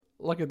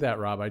Look at that,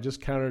 Rob. I just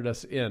counted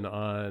us in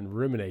on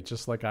Ruminate,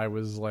 just like I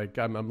was like,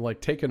 I'm like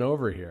taking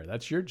over here.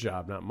 That's your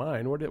job, not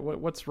mine.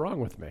 What's wrong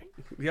with me?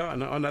 Yeah, I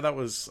know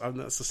that's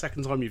the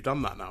second time you've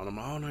done that now. And I'm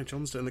like, oh no,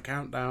 John's doing the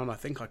countdown. I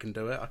think I can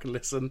do it. I can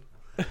listen.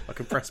 I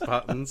can press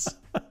buttons.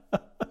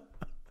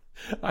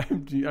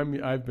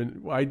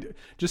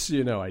 Just so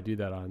you know, I do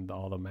that on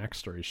all the Mac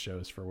Story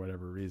shows for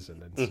whatever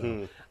reason, and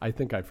so I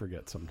think I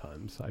forget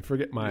sometimes. I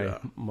forget my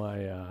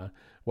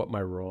what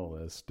my role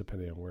is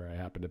depending on where I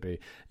happen to be.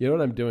 You know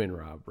what I'm doing,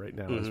 Rob, right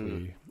now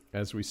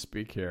as we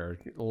speak here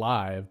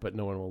live, but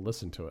no one will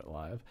listen to it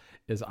live,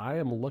 is I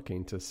am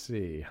looking to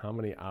see how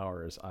many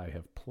hours I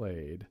have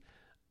played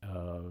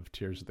of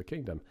Tears of the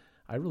Kingdom.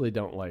 I really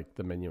don't like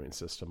the menuing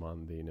system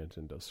on the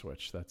Nintendo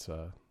Switch. That's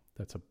a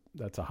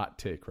hot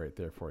take right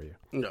there for you.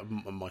 No,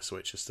 my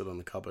Switch is still in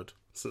the cupboard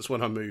since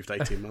when I moved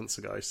 18 months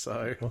ago.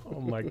 So,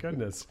 oh my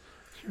goodness,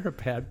 you're a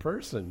bad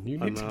person. You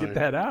need to get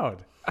that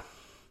out.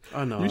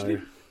 I know.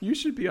 You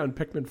should be on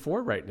Pikmin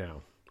 4 right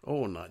now.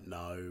 Oh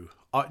no!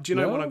 Do you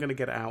know when I'm going to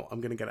get it out?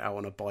 I'm going to get it out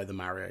when I buy the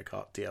Mario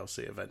Kart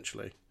DLC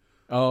eventually.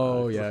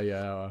 Oh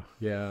yeah.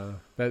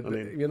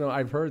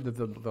 I've heard that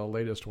the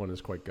latest one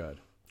is quite good.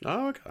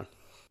 Oh okay.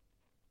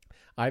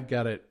 I've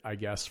got it, I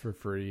guess, for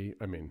free.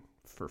 I mean,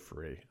 for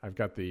free. I've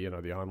got the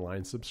the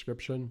online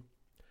subscription.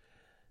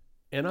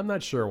 And I'm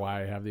not sure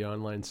why I have the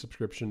online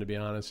subscription, to be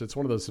honest. It's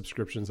one of those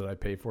subscriptions that I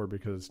pay for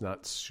because it's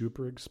not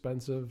super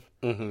expensive.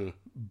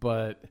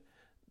 But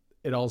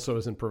it also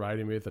isn't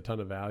providing me with a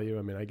ton of value.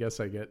 I mean, I guess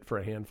I get, for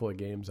a handful of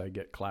games, I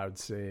get cloud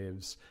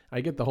saves.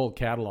 I get the whole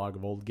catalog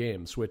of old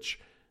games, which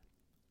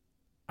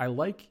I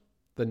like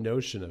the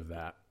notion of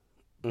that.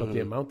 But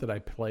the amount that I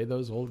play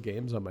those old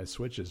games on my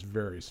Switch is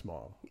very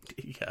small.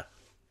 Yeah.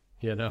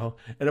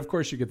 And of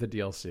course you get the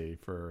DLC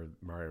for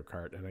Mario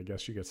Kart, and I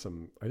guess you get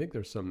I think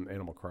there's some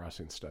Animal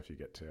Crossing stuff you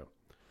get too.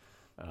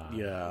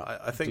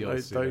 I think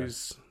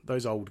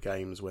those old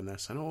games, when they're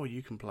saying, oh,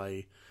 you can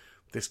play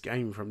this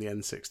game from the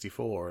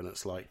N64, and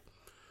it's like,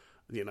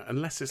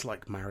 unless it's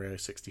like Mario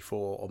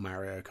 64 or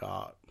Mario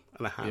Kart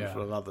and a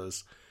handful of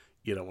others,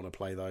 you don't want to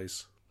play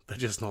those. They're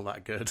just not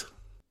that good.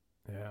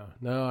 Yeah.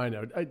 No, I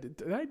know.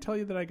 Did I tell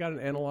you that I got an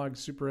analog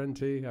Super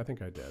NT? I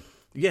think I did.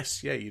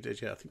 Yes, yeah, you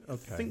did. Yeah, I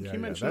think you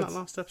mentioned that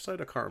last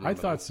episode. I can't remember. I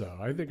thought so.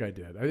 I think I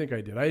did.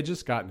 I had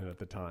just gotten it at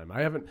the time.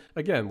 I haven't,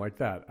 again, like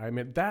that. I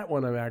mean, that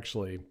one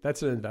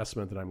that's an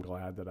investment that I'm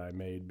glad that I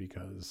made,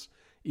 because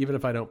even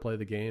if I don't play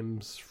the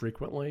games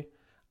frequently,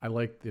 I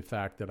like the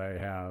fact that I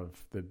have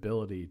the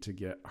ability to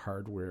get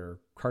hardware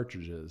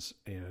cartridges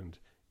and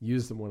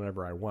use them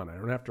whenever I want. I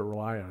don't have to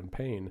rely on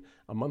paying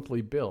a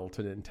monthly bill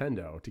to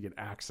Nintendo to get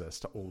access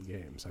to old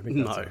games. I think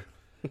that's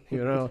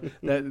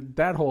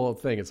that whole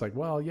thing. It's like,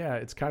 well, yeah,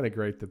 it's kind of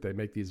great that they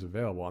make these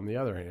available. On the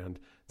other hand,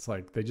 it's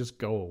like they just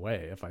go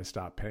away if I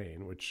stop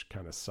paying, which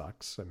kind of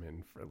sucks. I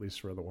mean, at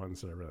least for the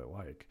ones that I really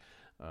like.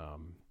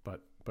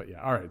 But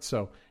yeah, all right.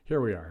 So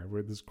here we are.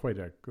 This is quite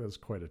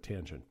a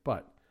tangent.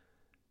 But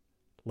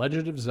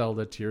Legend of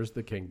Zelda: Tears of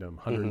the Kingdom,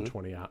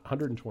 120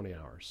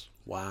 hours.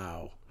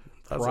 Wow.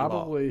 That's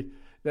probably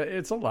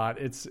it's a lot.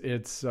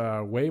 It's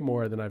way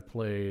more than I've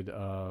played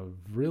of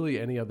really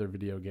any other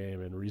video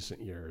game in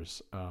recent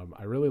years.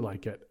 I really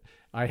like it.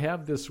 I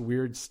have this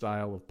weird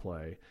style of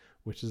play,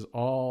 which is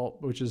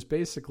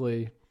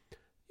basically,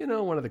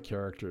 one of the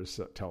characters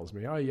that tells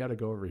me, oh, you got to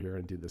go over here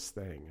and do this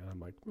thing, and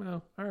I'm like,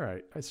 well, all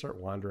right. I start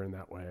wandering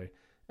that way,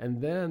 and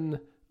then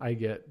I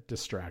get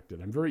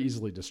distracted. I'm very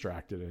easily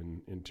distracted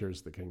in Tears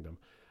of the Kingdom.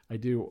 I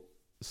do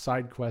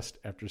side quest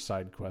after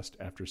side quest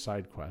after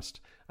side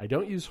quest. I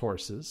don't use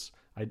horses.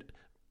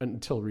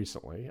 Until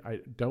recently,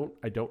 I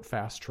don't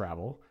fast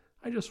travel.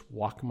 I just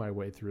walk my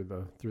way through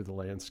the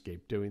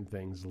landscape, doing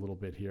things a little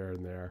bit here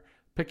and there,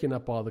 picking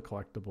up all the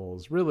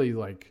collectibles, really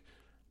like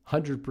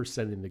 100%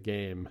 in the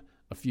game,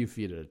 a few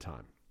feet at a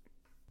time.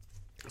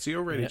 So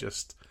you're really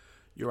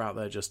you're out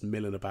there just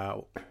milling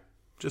about,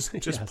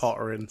 just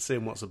pottering,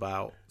 seeing what's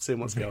about, seeing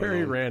what's going on.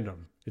 Very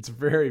random. It's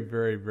very,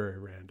 very, very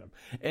random.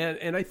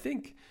 And I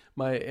think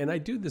I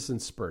do this in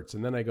spurts,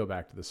 and then I go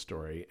back to the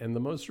story. And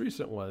the most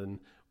recent one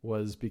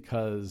was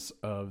because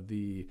of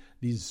the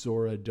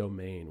Zora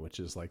domain, which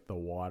is like the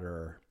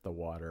water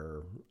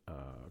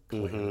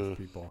clan of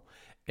people.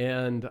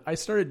 And I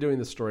started doing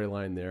the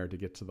storyline there to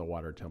get to the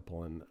water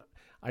temple, and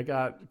I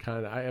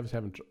was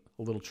having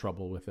a little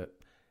trouble with it,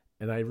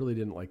 and I really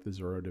didn't like the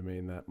Zora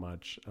domain that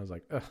much. I was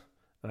like, ugh,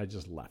 and I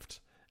just left.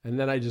 And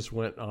then I just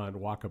went on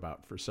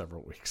walkabout for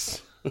several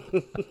weeks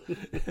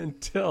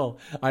until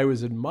I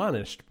was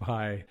admonished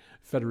by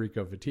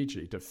Federico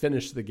Vitici to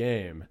finish the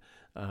game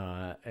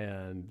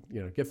and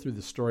get through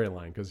the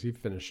storyline, because he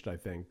finished, I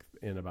think,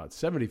 in about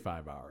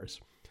 75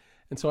 hours.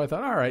 And so I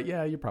thought, all right,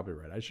 yeah, you're probably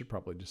right. I should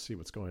probably just see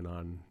what's going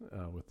on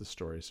with the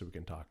story so we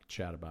can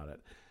chat about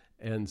it.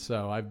 And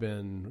so I've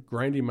been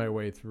grinding my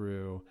way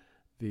through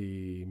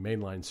the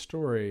mainline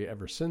story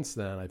ever since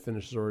then. I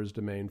finished Zora's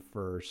Domain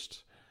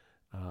first.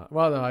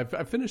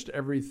 I finished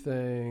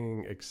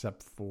everything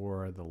except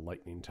for the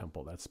Lightning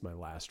Temple. That's my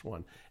last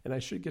one. And I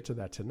should get to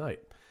that tonight.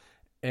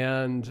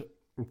 And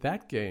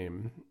that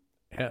game,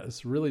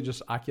 has really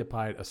just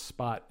occupied a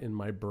spot in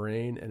my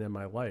brain and in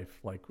my life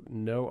like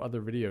no other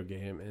video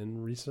game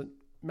in recent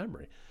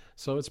memory.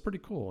 So it's pretty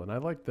cool, and I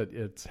like that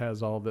it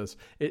has all this.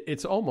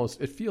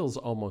 It feels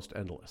almost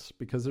endless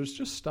because there's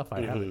just stuff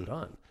I haven't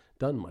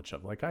done much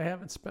of. Like I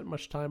haven't spent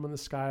much time on the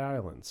Sky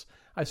Islands.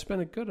 I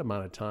spent a good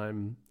amount of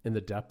time in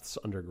the depths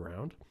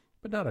underground,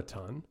 but not a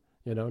ton.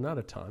 Not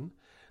a ton.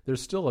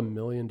 There's still a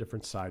million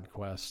different side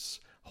quests,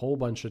 whole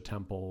bunch of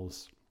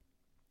temples.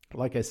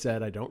 Like I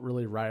said, I don't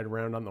really ride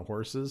around on the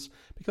horses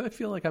because I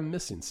feel like I'm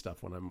missing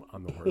stuff when I'm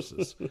on the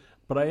horses.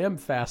 But I am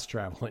fast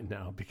traveling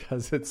now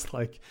because it's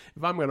like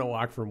if I'm going to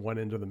walk from one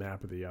end of the map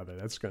to the other,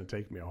 that's going to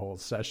take me a whole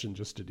session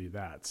just to do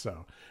that.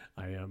 So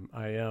I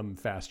am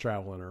fast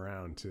traveling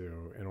around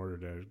in order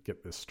to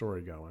get this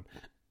story going.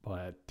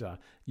 But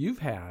you've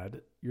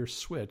had your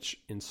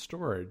Switch in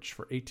storage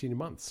for 18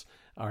 months.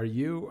 Have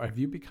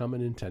you become a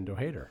Nintendo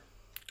hater?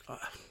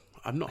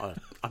 I'm not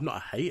a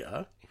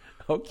hater.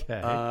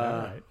 Okay, all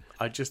right.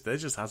 There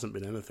just hasn't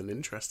been anything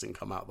interesting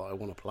come out that I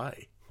want to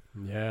play.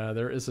 Yeah,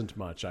 there isn't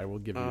much. I will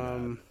give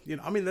you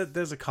that.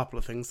 There's a couple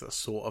of things that are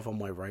sort of on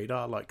my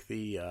radar, like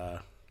the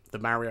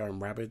Mario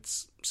and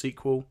Rabbids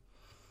sequel.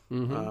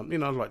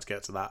 Mm-hmm. I'd like to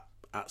get to that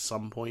at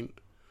some point.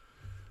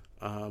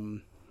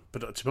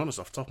 But to be honest,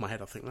 off the top of my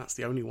head, I think that's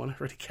the only one I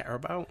really care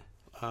about.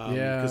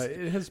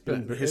 It has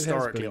been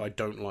historically. I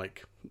don't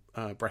like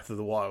Breath of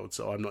the Wild,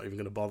 so I'm not even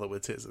going to bother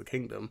with Tears of the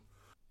Kingdom.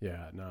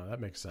 Yeah, no,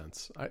 that makes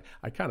sense.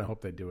 I kind of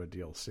hope they do a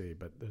DLC,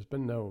 but there's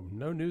been no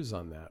news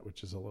on that,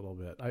 which is a little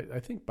bit. I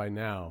think by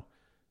now,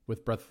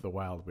 with Breath of the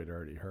Wild, we'd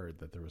already heard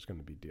that there was going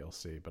to be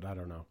DLC, but I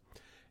don't know.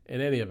 In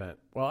any event,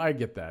 well, I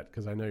get that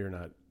because I know you're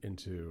not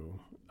into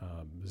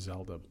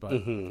Zelda, but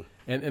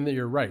and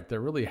you're right. There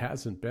really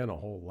hasn't been a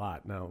whole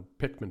lot. Now,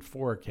 Pikmin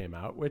 4 came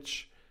out,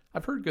 which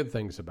I've heard good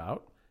things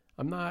about.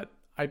 I'm not.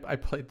 I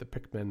played the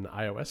Pikmin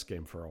iOS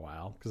game for a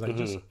while because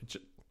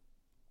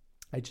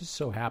I just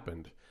so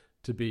happened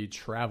to be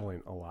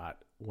traveling a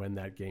lot when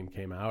that game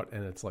came out,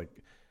 and it's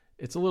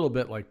a little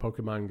bit like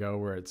Pokemon Go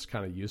where it's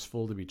kind of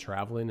useful to be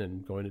traveling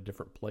and going to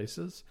different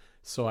places.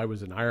 So I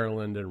was in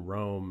Ireland and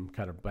Rome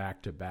kind of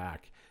back to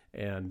back,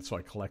 and so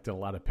I collected a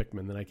lot of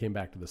Pikmin. Then I came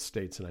back to the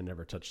States and I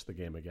never touched the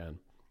game again.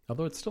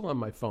 Although it's still on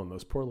my phone.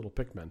 Those poor little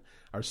Pikmin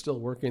are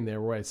still working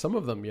their way. Some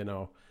of them,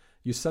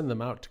 you send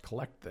them out to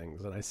collect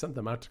things, and I sent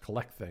them out to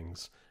collect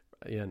things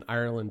in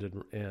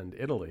Ireland and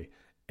Italy.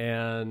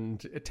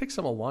 And it takes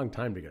them a long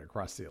time to get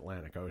across the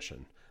Atlantic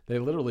Ocean. They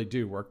literally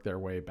do work their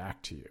way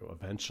back to you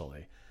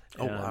eventually.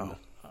 Oh, wow.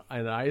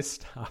 And I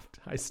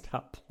stopped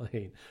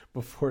playing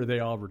before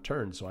they all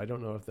returned. So I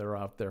don't know if they're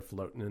out there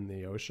floating in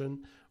the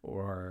ocean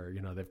or,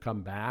 they've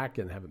come back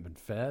and haven't been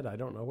fed. I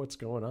don't know what's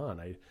going on.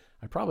 I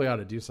probably ought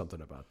to do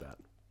something about that.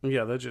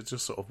 Yeah, they're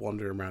just sort of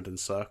wandering around in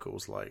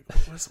circles like,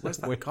 where's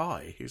that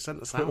guy who sent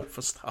us out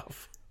for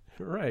stuff?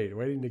 Right,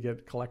 waiting to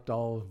collect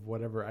all of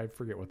whatever, I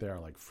forget what they are,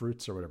 like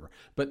fruits or whatever.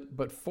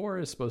 But 4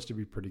 is supposed to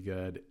be pretty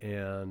good,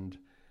 and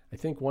I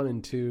think 1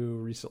 and 2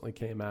 recently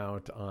came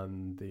out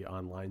on the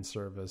online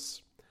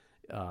service.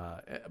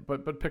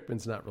 But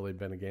Pikmin's not really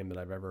been a game that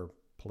I've ever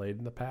played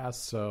in the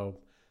past, so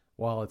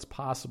while it's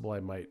possible I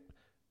might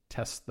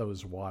test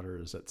those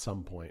waters at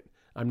some point,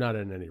 I'm not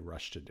in any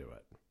rush to do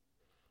it.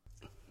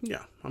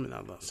 Yeah, I mean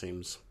that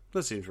seems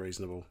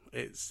reasonable.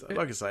 It's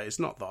like I say, it's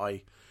not that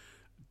I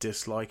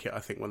dislike it. I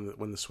think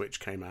when the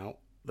Switch came out,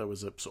 there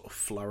was a sort of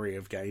flurry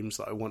of games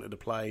that I wanted to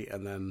play,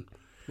 and then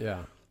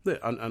of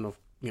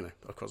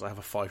course I have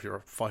a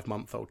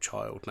 5-month-old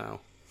child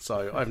now,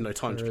 so I have no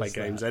time to play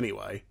games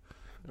anyway.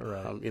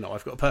 Right.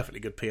 I've got a perfectly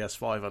good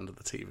PS5 under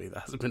the TV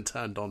that hasn't been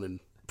turned on in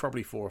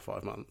probably 4 or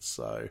 5 months.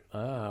 So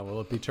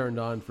will it be turned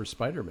on for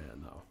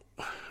Spider-Man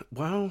though?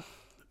 Well,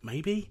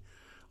 maybe.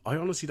 I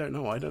honestly don't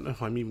know. I don't know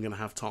if I'm even going to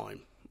have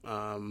time.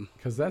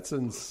 Because that's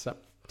in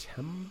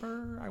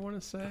September, I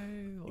want to say.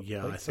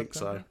 Yeah, I think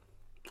so.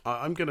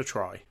 I'm going to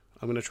try.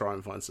 I'm going to try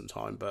and find some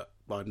time, but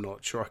I'm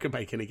not sure I can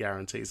make any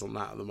guarantees on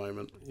that at the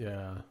moment.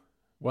 Yeah.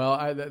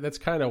 Well, that's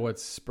kind of what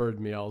spurred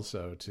me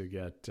also to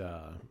get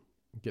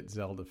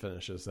Zelda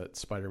finishes. That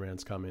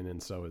Spider-Man's coming,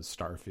 and so is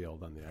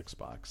Starfield on the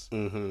Xbox.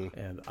 Mm-hmm.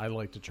 And I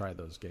like to try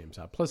those games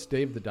out. Plus,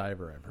 Dave the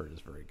Diver, I've heard,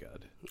 is very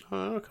good.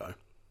 Oh, okay.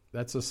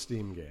 That's a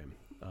Steam game.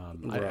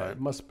 Right.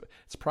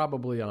 It's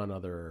probably on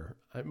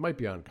it might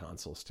be on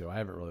consoles too. I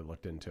haven't really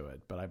looked into it,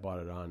 but I bought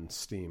it on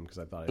Steam because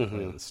I thought I'd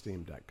play on the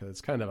Steam Deck because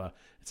it's kind of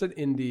it's an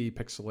indie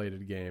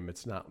pixelated game.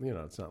 It's not,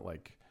 it's not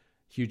like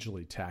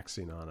hugely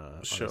taxing on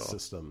a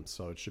system,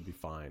 so it should be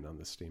fine on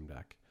the Steam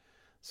Deck.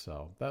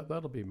 So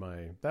that'll be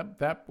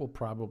that will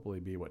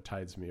probably be what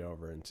tides me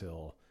over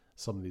until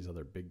some of these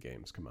other big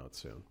games come out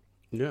soon.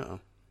 Yeah.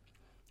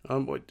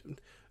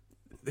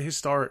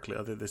 Historically,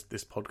 I think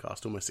this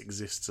podcast almost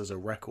exists as a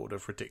record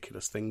of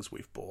ridiculous things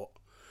we've bought.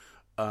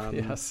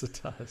 Yes,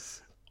 it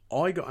does.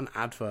 I got an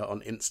advert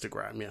on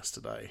Instagram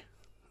yesterday,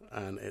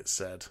 and it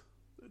said,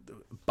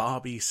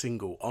 Barbie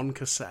single on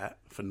cassette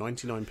for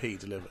 99p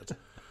delivered.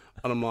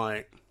 And I'm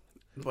like,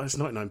 well, it's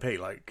 99p.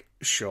 Like,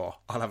 sure,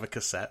 I'll have a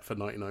cassette for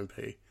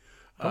 99p.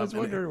 I was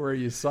wondering where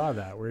you saw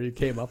that, where you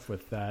came up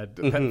with that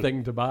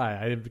thing to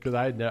buy. Because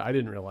I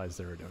didn't realize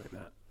they were doing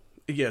that.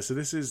 Yeah, so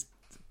this is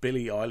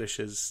Billie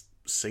Eilish's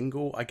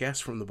single, I guess,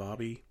 from the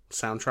Barbie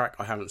soundtrack.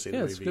 I haven't seen the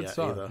movie yet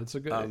either. It's a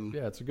good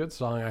it's a good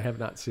song. I have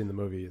not seen the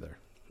movie either.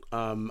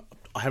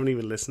 I haven't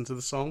even listened to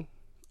the song,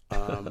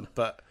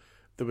 but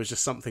there was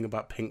just something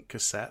about Pink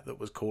Cassette that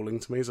was calling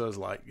to me, so I was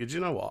like, you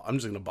know what? I'm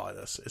just going to buy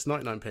this. It's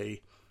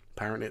 99p.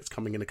 Apparently it's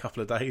coming in a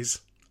couple of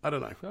days. I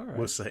don't know. All right.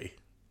 We'll see.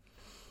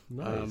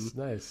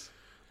 Nice.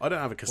 I don't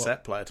have a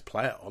cassette player to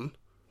play it on,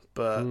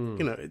 but,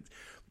 you know,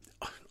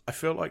 I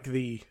feel like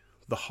the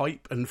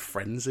hype and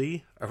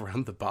frenzy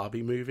around the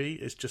Barbie movie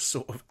is just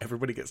sort of,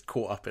 everybody gets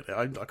caught up in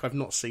it. I've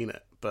not seen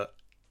it, but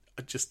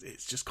it's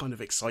just kind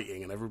of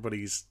exciting, and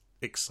everybody's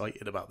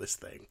excited about this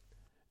thing.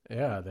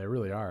 Yeah, they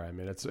really are. I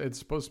mean, it's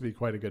supposed to be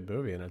quite a good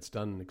movie, and it's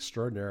done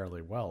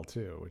extraordinarily well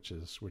too, which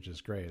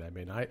is great. I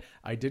mean,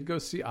 I did go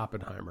see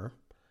Oppenheimer,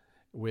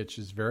 which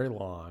is very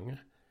long,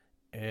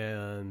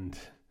 and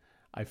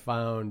I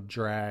found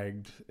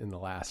dragged in the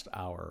last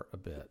hour a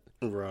bit.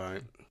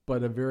 Right.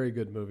 But a very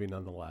good movie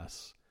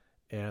nonetheless.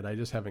 And I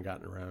just haven't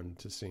gotten around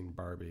to seeing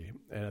Barbie.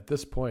 And at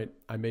this point,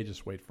 I may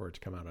just wait for it to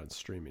come out on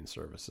streaming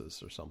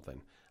services or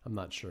something. I'm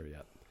not sure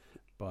yet.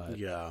 But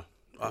yeah,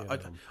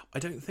 I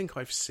don't think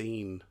I've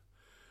seen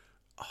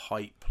a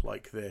hype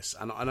like this.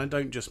 And I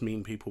don't just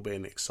mean people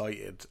being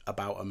excited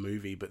about a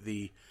movie, but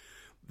the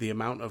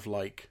amount of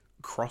like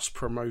cross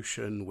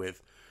promotion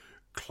with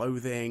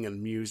clothing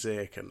and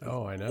music and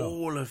I know.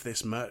 all of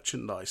this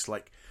merchandise.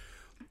 Like,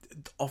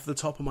 off the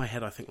top of my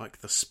head, I think like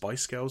the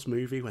Spice Girls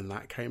movie, when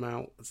that came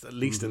out, at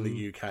least in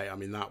the UK, I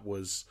mean, that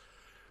was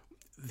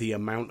the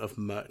amount of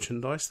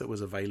merchandise that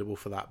was available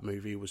for that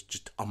movie was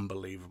just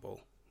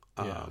unbelievable.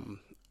 Yeah.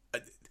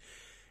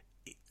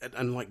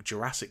 And like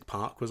Jurassic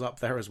Park was up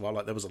there as well.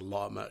 Like, there was a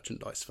lot of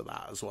merchandise for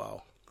that as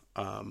well.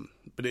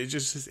 But it's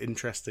just this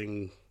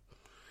interesting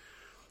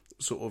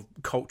sort of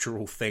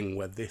cultural thing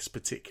where this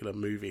particular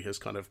movie has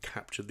kind of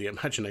captured the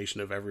imagination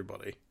of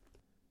everybody.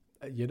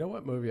 You know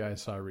what movie I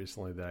saw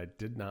recently that I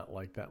did not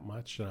like that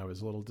much and I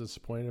was a little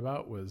disappointed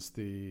about was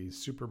the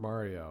Super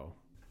Mario.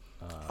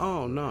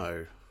 Oh,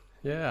 no.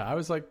 Yeah, I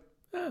was like,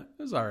 it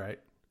was all right.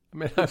 I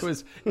mean, I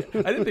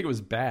didn't think it was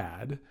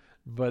bad,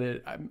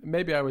 but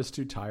maybe I was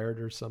too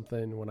tired or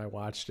something when I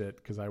watched it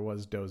because I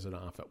was dozing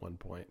off at one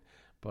point.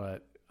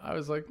 But I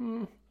was like,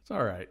 it's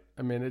all right.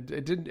 I mean,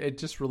 it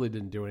just really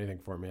didn't do anything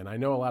for me. And I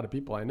know a lot of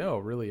people I know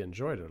really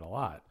enjoyed it a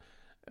lot.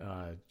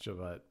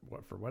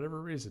 But for whatever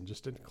reason,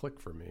 just didn't click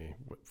for me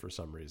for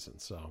some reason.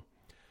 So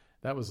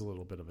that was a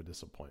little bit of a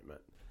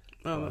disappointment.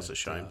 Oh, that's a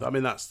shame. I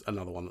mean, that's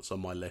another one that's on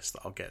my list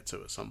that I'll get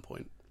to at some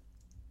point.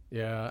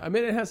 Yeah, I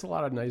mean, it has a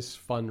lot of nice,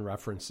 fun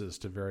references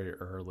to very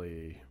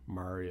early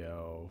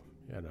Mario,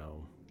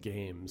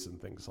 games and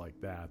things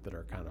like that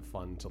are kind of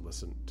fun to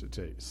listen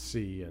to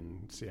see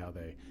and see how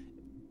they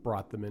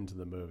brought them into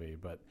the movie.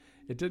 But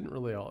it didn't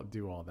really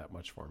do all that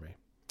much for me.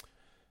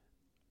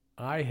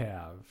 I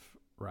have,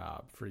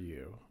 Rob, for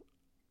you,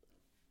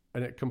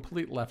 a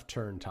complete left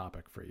turn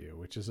topic for you,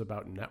 which is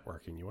about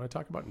networking. You want to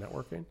talk about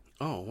networking?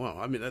 Oh, well,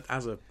 I mean,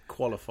 as a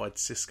qualified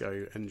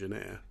Cisco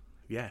engineer,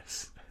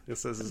 yes.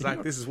 This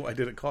is what I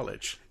did at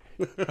college.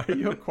 Are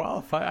you a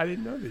qualified? I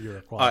didn't know that you were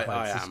a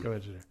qualified Cisco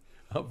engineer.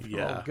 Oh,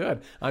 yeah. Oh,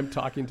 good. I'm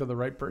talking to the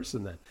right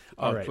person then.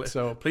 All right.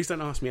 So please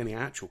don't ask me any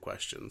actual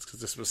questions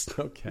because this was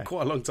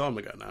quite a long time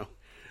ago now.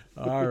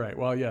 All right.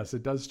 Well, yes,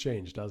 it does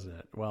change, doesn't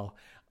it? Well,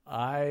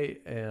 I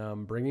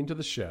am bringing to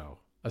the show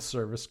a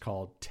service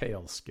called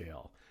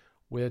Tailscale,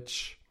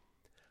 which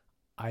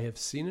I have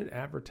seen it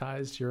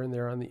advertised here and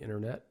there on the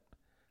internet.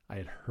 I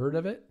had heard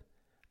of it.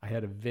 I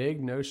had a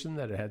vague notion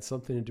that it had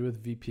something to do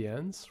with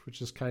VPNs,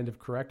 which is kind of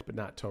correct, but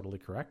not totally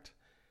correct.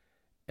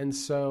 And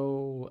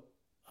so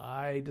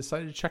I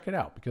decided to check it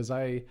out because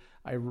I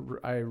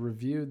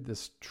reviewed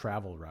this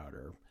travel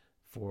router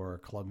for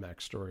Club Mac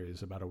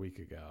Stories about a week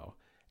ago.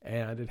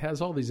 And it has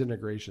all these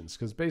integrations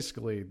because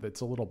basically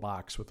it's a little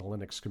box with a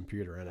Linux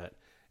computer in it.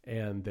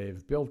 And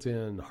they've built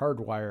in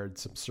hardwired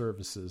some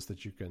services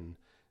that you can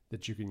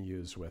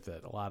use with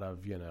it. A lot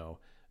of,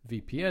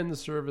 VPN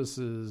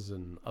services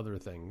and other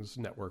things,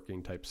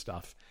 networking type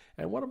stuff.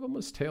 And one of them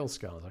was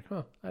Tailscale. I was like,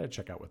 I had to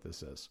check out what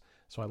this is.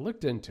 So I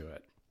looked into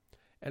it.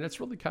 And it's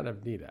really kind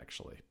of neat,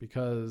 actually,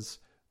 because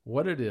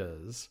what it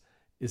is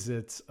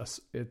it's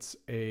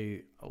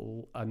a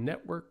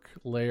network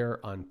layer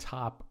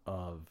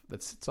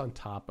that sits on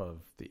top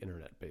of the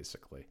internet,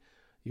 basically.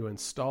 You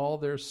install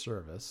their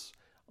service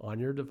on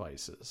your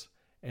devices,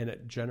 and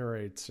it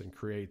generates and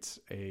creates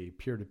a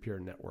peer-to-peer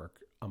network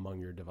among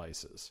your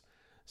devices.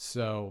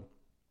 So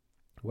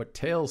what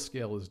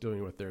Tailscale is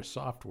doing with their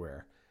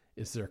software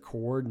is they're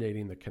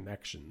coordinating the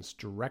connections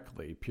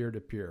directly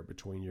peer-to-peer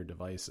between your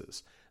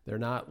devices. They're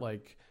not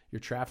like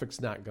your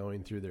traffic's not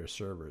going through their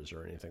servers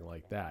or anything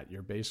like that.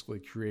 You're basically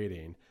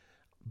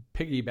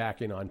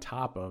piggybacking on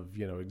top of,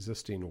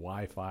 existing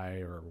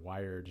Wi-Fi or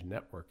wired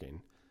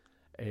networking,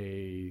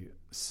 a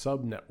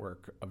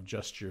sub-network of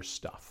just your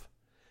stuff,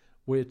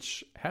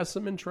 which has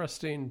some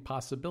interesting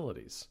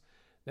possibilities.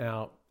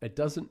 Now, it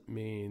doesn't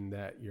mean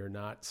that you're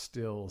not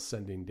still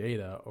sending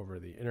data over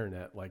the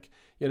internet. Like,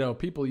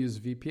 people use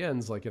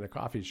VPNs like in a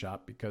coffee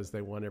shop because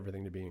they want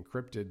everything to be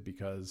encrypted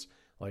because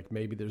like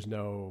maybe there's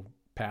no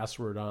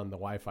password on the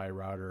Wi-Fi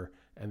router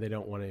and they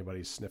don't want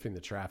anybody sniffing the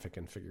traffic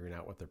and figuring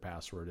out what their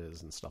password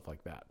is and stuff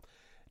like that.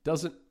 It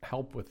doesn't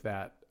help with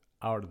that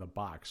out of the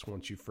box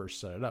once you first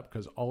set it up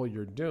because all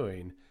you're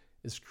doing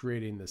is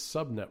creating this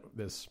subnet,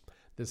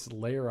 this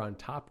layer on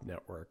top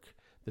network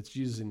that's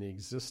using the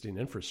existing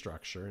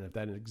infrastructure. And if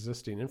that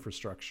existing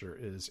infrastructure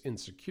is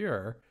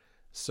insecure,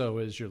 so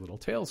is your little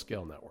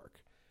Tailscale network.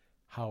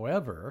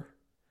 However,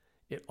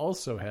 it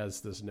also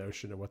has this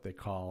notion of what they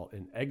call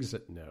an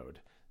exit node.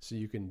 So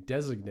you can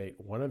designate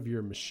one of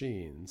your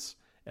machines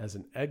as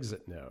an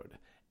exit node,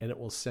 and it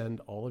will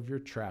send all of your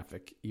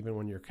traffic, even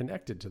when you're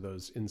connected to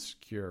those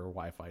insecure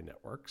Wi-Fi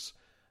networks,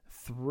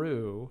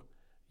 through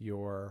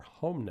your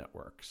home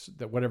networks,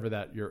 that whatever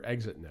that your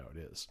exit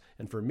node is.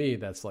 And for me,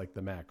 that's like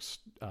the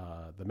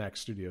Mac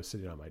Studio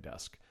sitting on my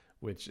desk,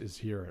 which is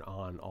here and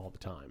on all the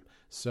time.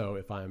 So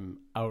if I'm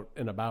out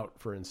and about,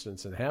 for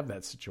instance, and have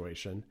that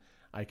situation,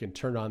 I can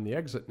turn on the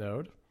exit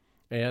node,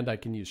 and I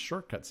can use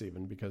shortcuts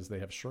even because they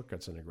have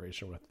shortcuts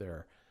integration with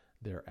their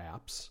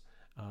apps,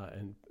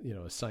 and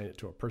assign it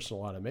to a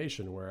personal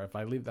automation where if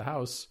I leave the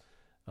house,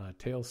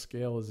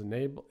 Tailscale is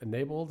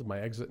enabled, my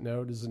exit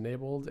node is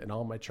enabled, and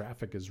all my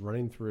traffic is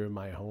running through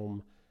my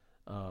home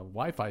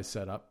Wi-Fi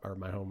setup or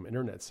my home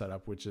internet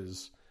setup, which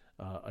is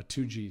a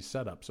 2G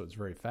setup, so it's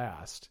very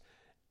fast.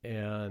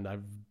 And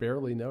I've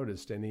barely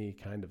noticed any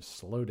kind of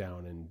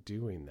slowdown in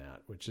doing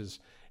that,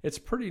 it's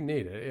pretty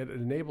neat. It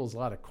enables a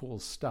lot of cool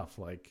stuff.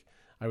 Like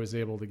I was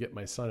able to get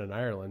my son in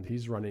Ireland.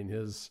 He's running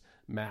his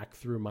Mac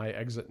through my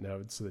exit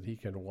node so that he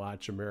can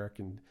watch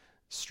American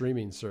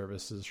streaming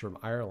services from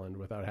Ireland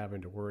without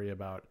having to worry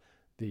about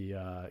the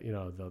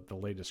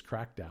latest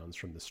crackdowns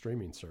from the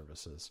streaming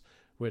services,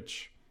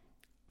 which,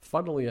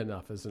 funnily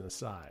enough, as an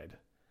aside,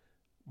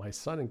 my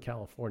son in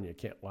California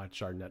can't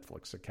watch our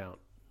Netflix account,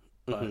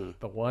 but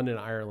the one in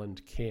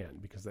Ireland can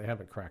because they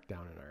haven't cracked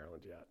down in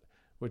Ireland yet,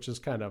 which is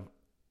kind of,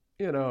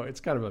 it's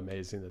kind of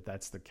amazing that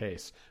that's the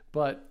case.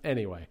 But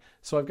anyway,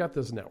 so I've got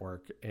this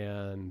network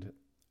and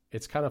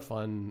it's kind of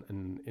fun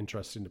and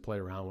interesting to play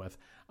around with.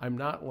 I'm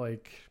not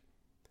like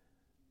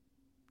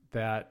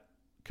that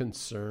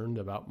concerned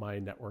about my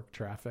network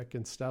traffic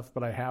and stuff,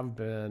 but I have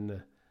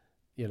been,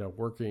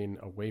 working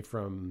away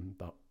from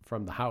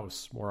the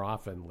house more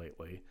often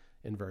lately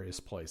in various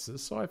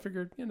places. So I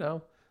figured,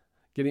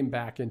 getting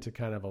back into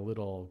kind of a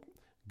little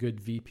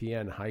good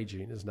VPN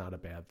hygiene is not a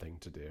bad thing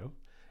to do.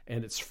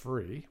 And it's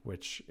free,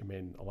 which,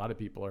 a lot of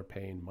people are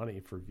paying money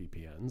for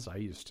VPNs. I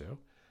used to.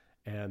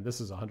 And this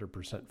is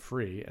 100%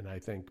 free and I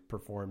think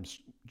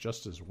performs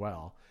just as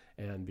well.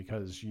 And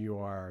because you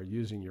are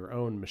using your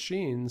own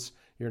machines,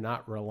 you're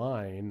not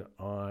relying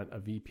on a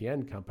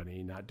VPN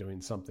company not doing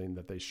something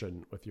that they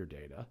shouldn't with your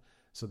data.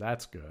 So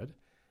that's good.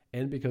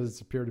 And because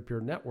it's a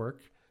peer-to-peer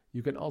network,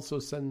 you can also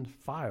send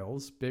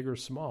files, big or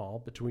small,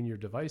 between your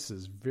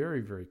devices very,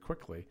 very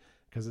quickly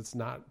because it's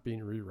not being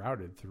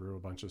rerouted through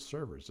a bunch of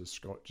servers. It's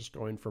just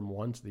going from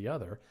one to the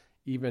other,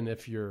 even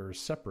if you're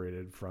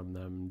separated from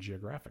them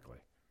geographically.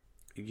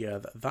 Yeah,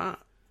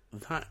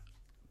 that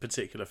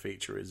particular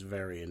feature is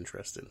very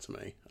interesting to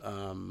me.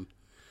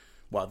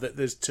 Well,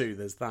 there's two.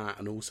 There's that,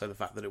 and also the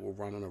fact that it will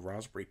run on a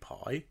Raspberry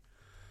Pi.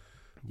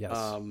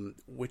 Yes.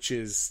 Which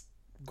is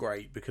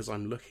great because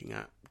I'm looking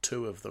at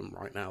two of them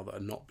right now that are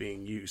not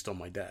being used on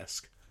my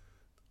desk.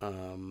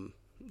 So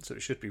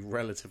it should be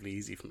relatively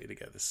easy for me to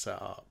get this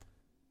set up.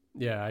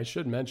 Yeah, I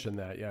should mention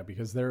that,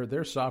 because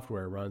their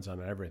software runs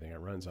on everything. It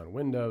runs on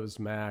Windows,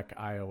 Mac,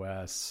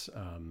 iOS,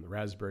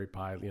 Raspberry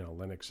Pi,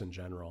 Linux in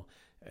general,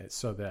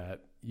 so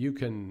that you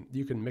can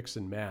mix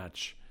and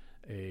match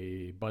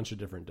a bunch of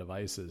different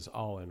devices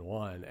all in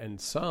one.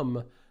 And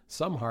some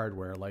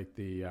hardware, like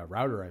the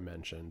router I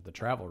mentioned, the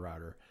travel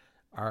router,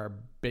 are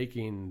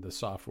baking the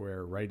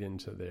software right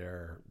into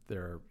their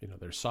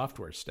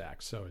software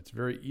stack. So it's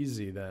very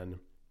easy then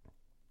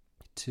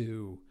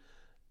to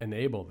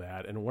enable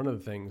that. And one of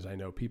the things I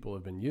know people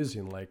have been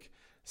using, like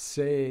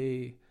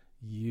say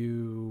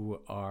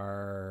you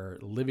are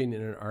living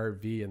in an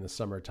RV in the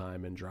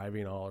summertime and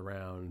driving all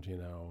around,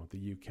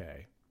 the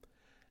UK,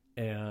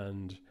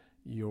 and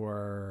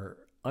you're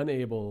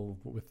unable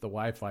with the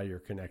Wi-Fi you're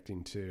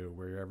connecting to,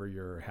 wherever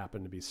you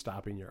happen to be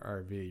stopping your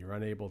RV, you're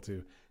unable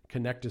to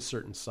connect to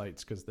certain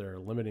sites because they're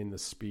limiting the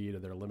speed or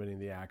they're limiting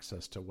the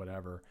access to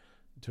whatever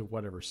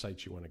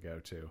site you want to go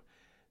to.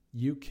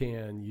 You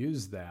can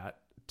use that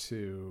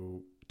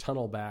to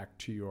tunnel back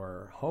to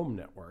your home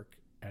network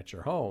at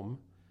your home,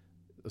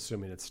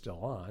 assuming it's still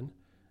on,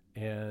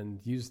 and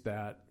use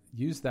that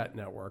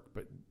network,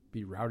 but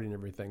be routing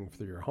everything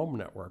through your home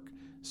network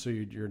so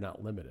you're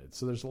not limited.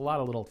 So there's a lot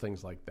of little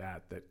things like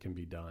that can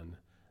be done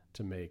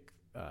to make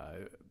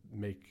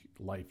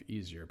life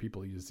easier.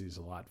 People use these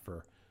a lot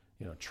for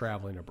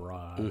traveling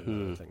abroad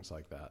and things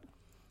like that.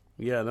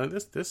 Yeah, no,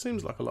 this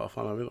seems like a lot of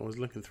fun. I was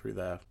looking through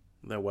their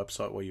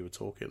website while you were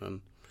talking,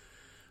 and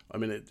I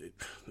mean,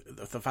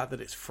 the fact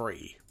that it's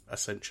free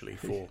essentially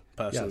for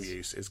personal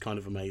use is kind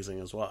of amazing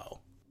as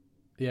well.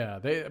 Yeah,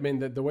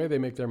 the way they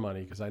make their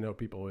money, because I know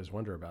people always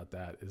wonder about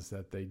that, is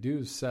that they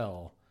do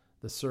sell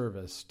the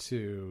service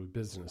to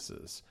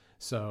businesses.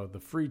 So the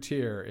free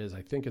tier is,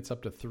 I think it's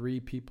up to 3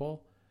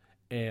 people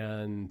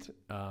and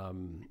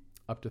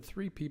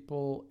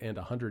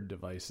 100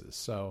 devices.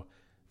 So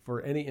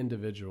for any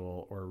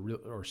individual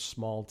or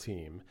small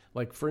team,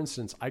 like for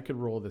instance, I could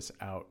roll this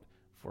out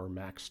for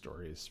Mac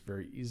Stories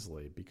very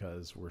easily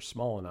because we're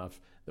small enough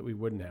that we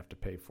wouldn't have to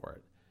pay for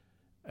it,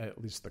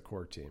 at least the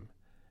core team.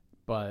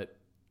 But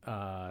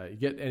you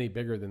get any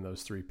bigger than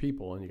those 3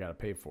 people and you got to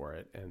pay for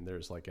it. And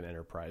there's like an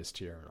enterprise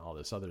tier and all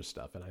this other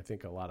stuff. And I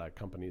think a lot of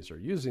companies are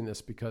using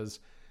this because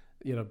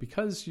you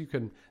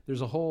can,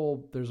 there's a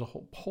whole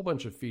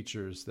bunch of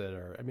features that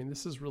are, I mean,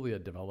 this is really a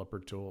developer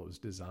tool. It was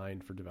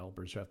designed for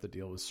developers who have to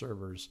deal with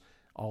servers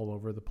all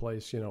over the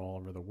place, all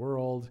over the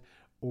world.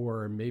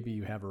 Or maybe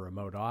you have a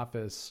remote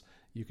office.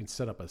 You can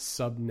set up a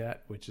subnet,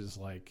 which is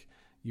like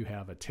you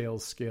have a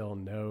Tailscale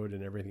node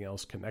and everything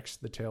else connects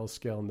to the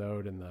Tailscale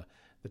node, and the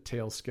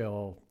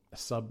Tailscale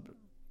sub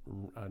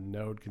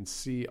node can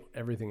see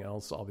everything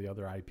else, all the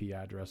other IP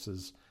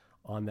addresses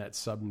on that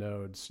sub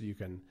node. So you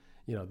can,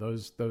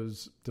 those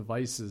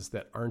devices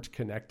that aren't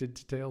connected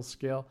to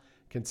Tailscale,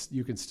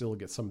 you can still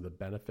get some of the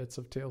benefits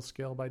of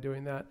Tailscale by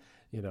doing that.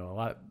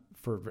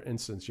 For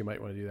instance, you might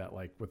want to do that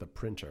like with a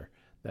printer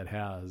that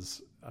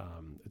has,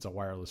 it's a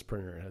wireless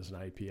printer, it has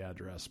an IP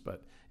address,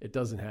 but it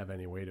doesn't have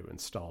any way to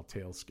install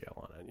Tailscale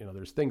on it.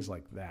 There's things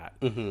like that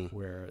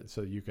where,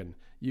 so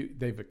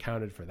they've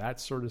accounted for that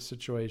sort of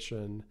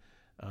situation.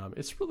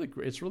 It's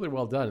really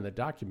well done. And the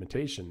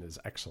documentation is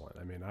excellent.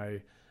 I mean,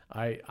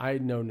 I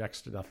know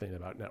next to nothing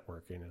about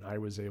networking, and I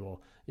was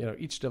able,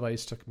 each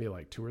device took me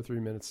like 2 or 3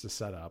 minutes to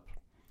set up.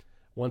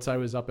 Once I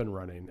was up and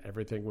running,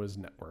 everything was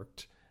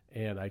networked,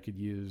 and I could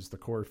use the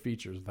core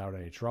features without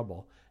any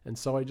trouble. And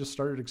so I just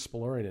started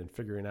exploring and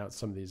figuring out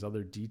some of these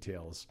other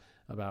details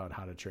about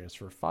how to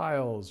transfer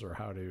files or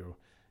how to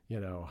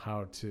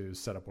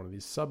set up one of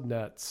these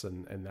subnets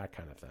and that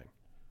kind of thing.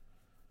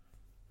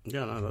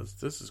 Yeah, no,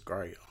 this is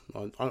great.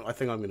 I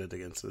think I'm going to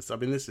dig into this. I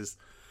mean, this is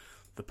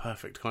the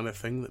perfect kind of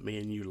thing that me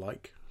and you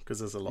like, because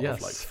there's a lot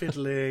of like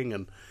fiddling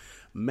and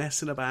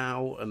messing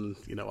about, and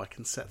I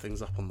can set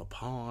things up on the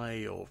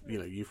Pi, or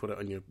you put it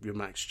on your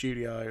Mac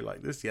Studio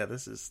like this. Yeah,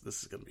 this is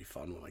going to be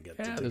fun when I get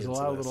to dig there's into a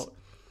lot this. Of little,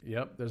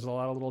 there's a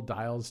lot of little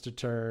dials to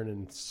turn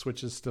and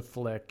switches to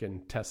flick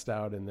and test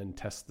out, and then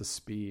test the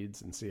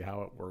speeds and see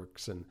how it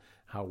works and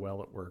how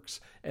well it works.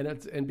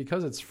 And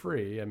because it's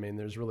free, I mean,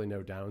 there's really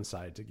no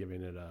downside to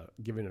giving it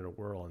a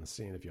whirl and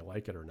seeing if you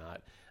like it or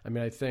not. I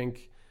mean, I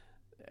think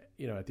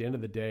at the end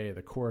of the day,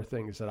 the core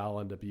things that I'll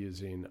end up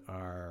using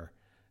are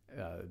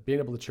being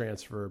able to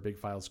transfer big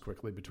files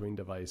quickly between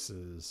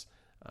devices,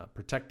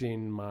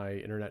 protecting my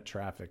internet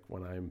traffic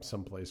when I'm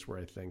someplace where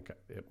I think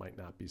it might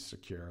not be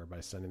secure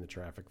by sending the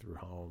traffic through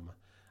home.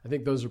 I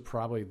think those are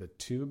probably the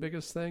 2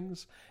 biggest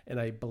things. And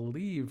I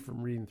believe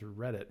from reading through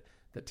Reddit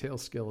that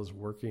Tailscale is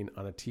working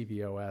on a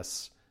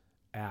tvOS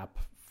app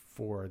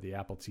for the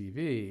Apple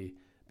TV,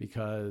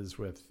 because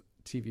with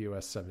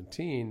tvOS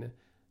 17,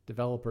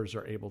 developers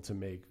are able to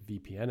make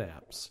VPN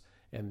apps.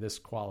 And this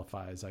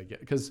qualifies,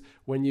 because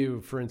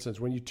for instance,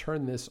 when you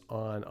turn this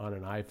on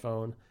an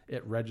iPhone,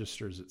 it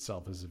registers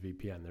itself as a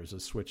VPN. There's a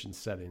switch in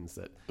settings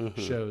that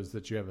shows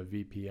that you have a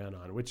VPN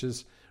on, which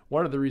is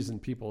one of the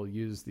reasons people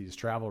use these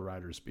travel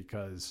routers,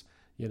 because,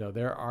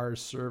 there are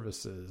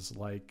services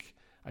like,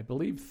 I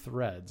believe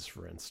Threads,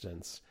 for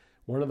instance.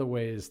 One of the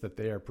ways that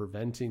they are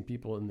preventing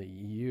people in the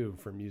EU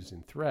from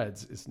using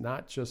Threads is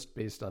not just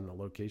based on the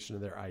location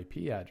of their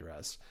IP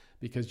address,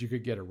 because you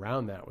could get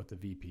around that with the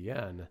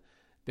VPN.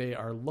 They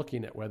are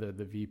looking at whether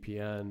the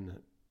VPN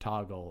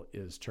toggle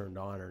is turned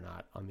on or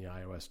not on the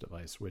iOS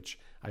device, which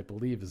I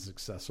believe is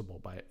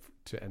accessible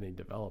to any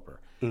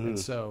developer. And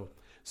so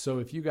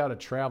if you got a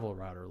travel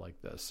router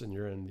like this and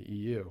you're in the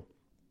EU,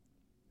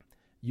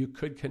 you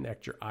could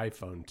connect your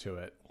iPhone to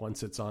it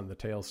once it's on the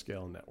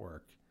Tailscale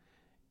network,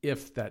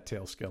 if that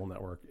Tailscale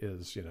network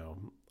is,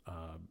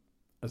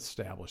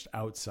 established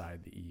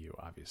outside the EU,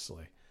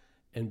 obviously,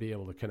 and be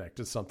able to connect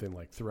to something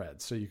like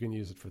Threads. So you can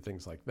use it for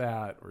things like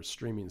that, or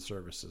streaming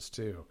services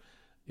too,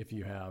 if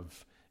you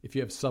have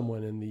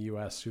someone in the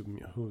US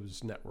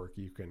whose network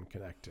you can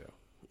connect to.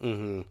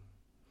 Mm-hmm.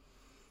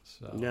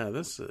 So yeah,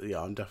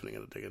 I'm definitely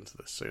going to dig into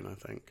this soon, I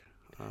think.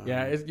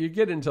 You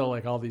get into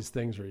like all these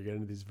things where you get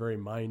into these very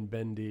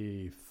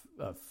mind-bendy,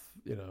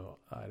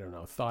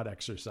 thought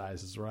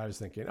exercises where I was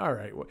thinking, all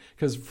right,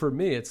 because for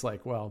me it's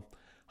like, well,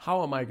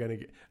 how am I going to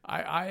get?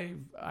 I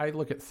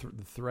look at the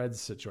Threads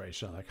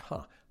situation. I'm like,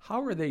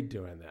 how are they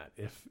doing that?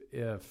 If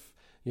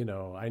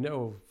I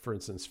know, for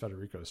instance,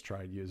 Federico's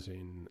tried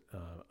using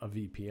a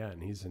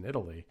VPN. He's in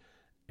Italy,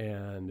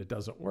 and it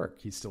doesn't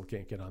work. He still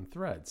can't get on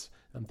Threads.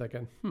 I'm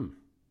thinking,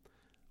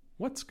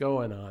 what's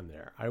going on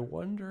there? I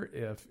wonder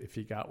if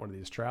he got one of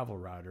these travel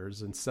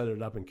routers and set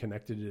it up and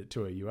connected it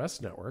to a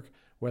U.S. network,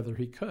 whether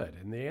he could.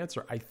 And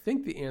I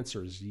think the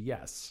answer is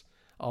yes.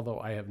 although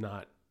I have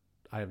not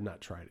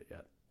tried it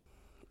yet.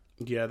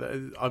 Yeah,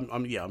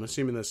 I'm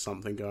assuming there's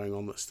something going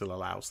on that still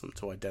allows them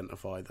to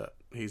identify that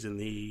he's in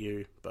the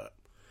EU, but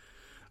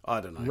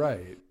I don't know.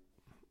 Right.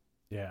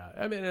 Yeah.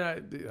 I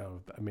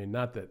mean,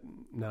 not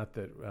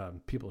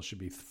that people should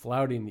be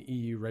flouting the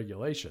EU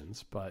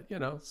regulations, but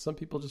some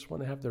people just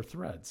want to have their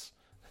threads.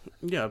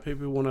 Yeah,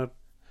 people want to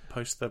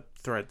post their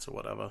threads or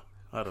whatever.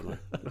 I don't know.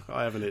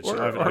 I haven't itched.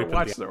 or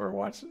watch their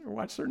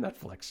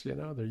Netflix.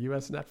 Their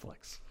US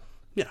Netflix.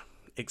 Yeah,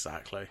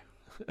 exactly.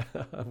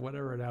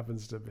 Whatever it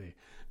happens to be,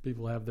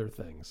 people have their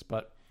things.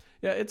 But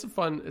yeah, it's a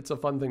fun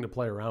thing to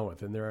play around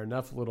with, and there are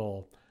enough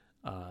little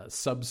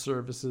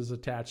subservices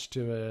attached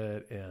to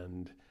it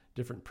and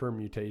different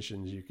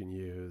permutations you can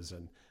use,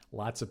 and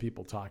lots of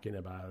people talking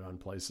about it on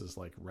places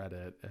like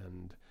Reddit,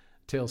 and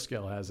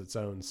Tailscale has its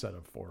own set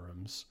of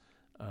forums.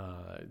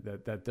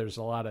 That there's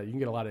you can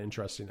get a lot of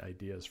interesting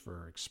ideas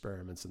for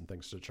experiments and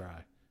things to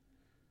try.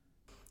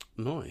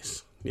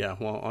 Nice. Yeah,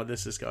 well,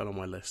 this is going on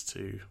my list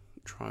to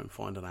try and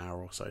find an hour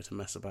or so to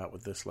mess about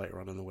with this later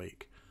on in the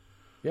week.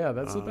 Yeah,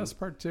 that's the best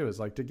part too, is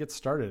like to get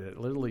started. It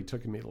literally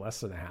took me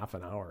less than a half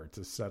an hour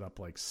to set up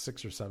like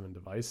 6 or 7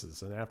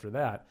 devices. And after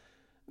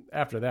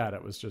that,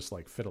 it was just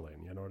like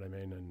fiddling, you know what I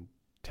mean? And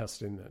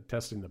testing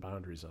the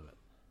boundaries of it.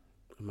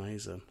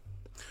 Amazing.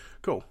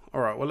 Cool.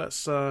 All right. Well,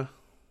 let's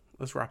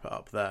wrap it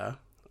up there.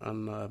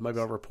 And maybe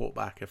I'll report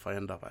back if I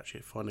end up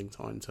actually finding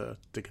time to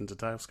dig into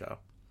Tailscale.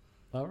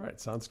 All right.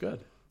 Sounds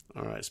good.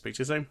 All right. Speak to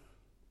you soon.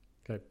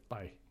 Okay.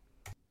 Bye.